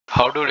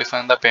How to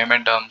define the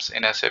payment terms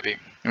in SAP?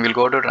 We'll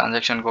go to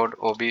transaction code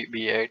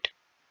OBB8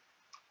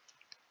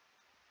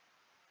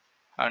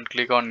 and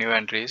click on new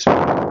entries.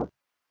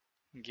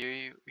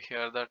 Give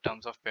here the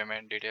terms of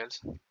payment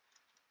details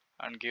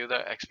and give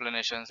the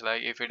explanations,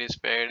 like if it is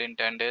paid in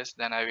 10 days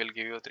then I will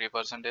give you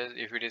 3%,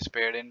 if it is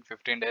paid in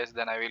 15 days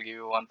then I will give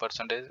you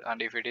 1%,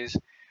 and if it is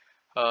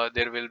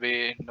there will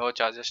be no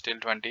charges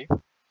till 20.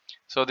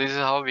 So this is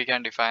how we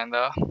can define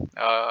the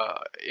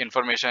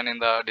information in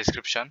the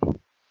description.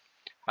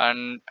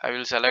 And I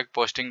will select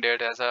posting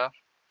date as a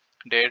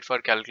date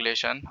for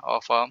calculation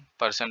of a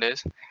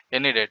percentage.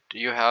 Any date,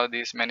 you have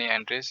these many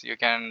entries, you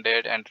can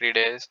date entry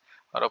days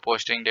or a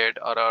posting date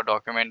or a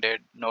document date,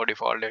 no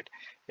default date,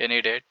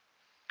 any date.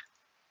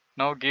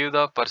 Now give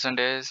the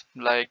percentage,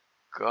 like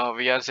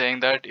we are saying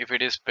that if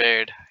it is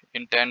paid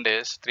in 10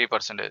 days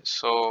 3%,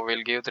 so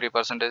we'll give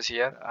 3%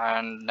 here,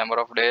 and number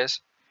of days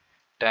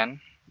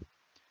 10.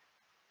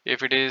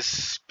 If it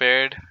is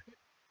paid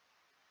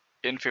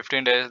in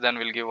 15 days then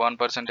we'll give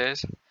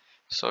 1%,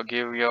 so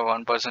give your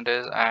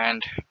 1%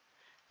 and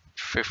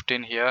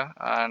 15 here,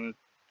 and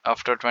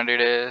after 20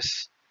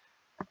 days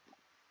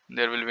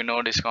there will be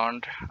no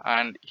discount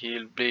and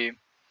he'll be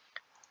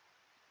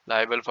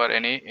liable for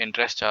any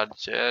interest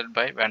charged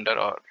by vendor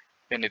or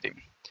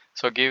anything.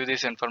 So give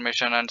this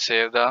information and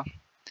save the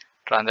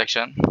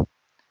transaction,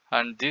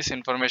 and this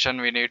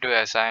information we need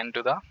to assign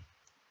to the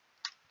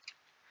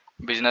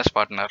business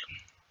partner.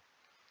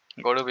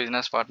 Go to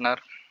business partner,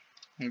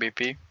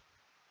 BP.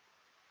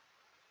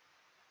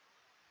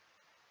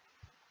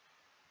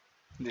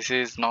 This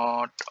is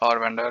not our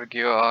vendor.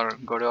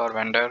 Go to our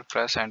vendor,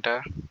 press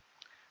enter,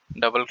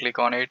 double click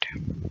on it,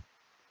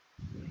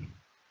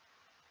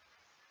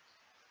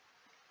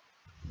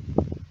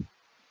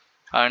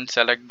 and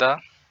select the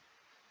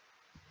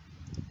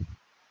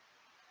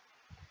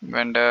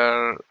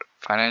vendor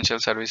financial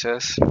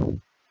services,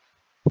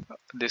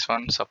 this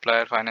one,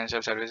 supplier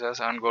financial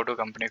services, and go to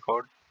company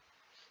code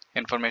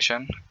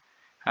information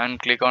and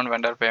click on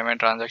vendor payment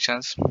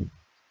transactions.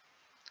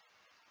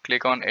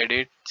 Click on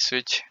edit,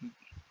 switch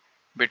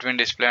between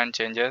display and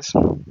changes,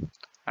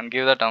 and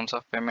give the terms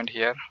of payment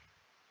here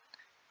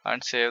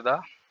and save the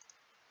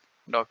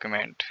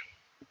document.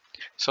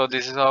 So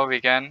this is how we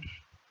can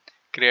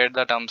create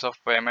the terms of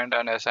payment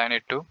and assign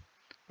it to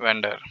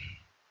vendor.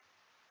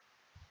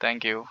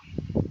 Thank you.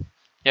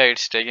 Yeah,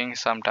 it's taking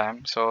some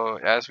time, so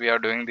as we are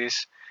doing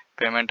these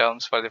payment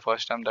terms for the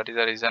first time, that is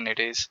the reason it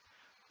is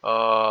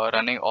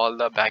running all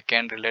the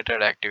backend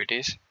related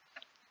activities.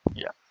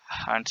 Yeah,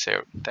 and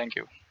saved. Thank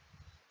you.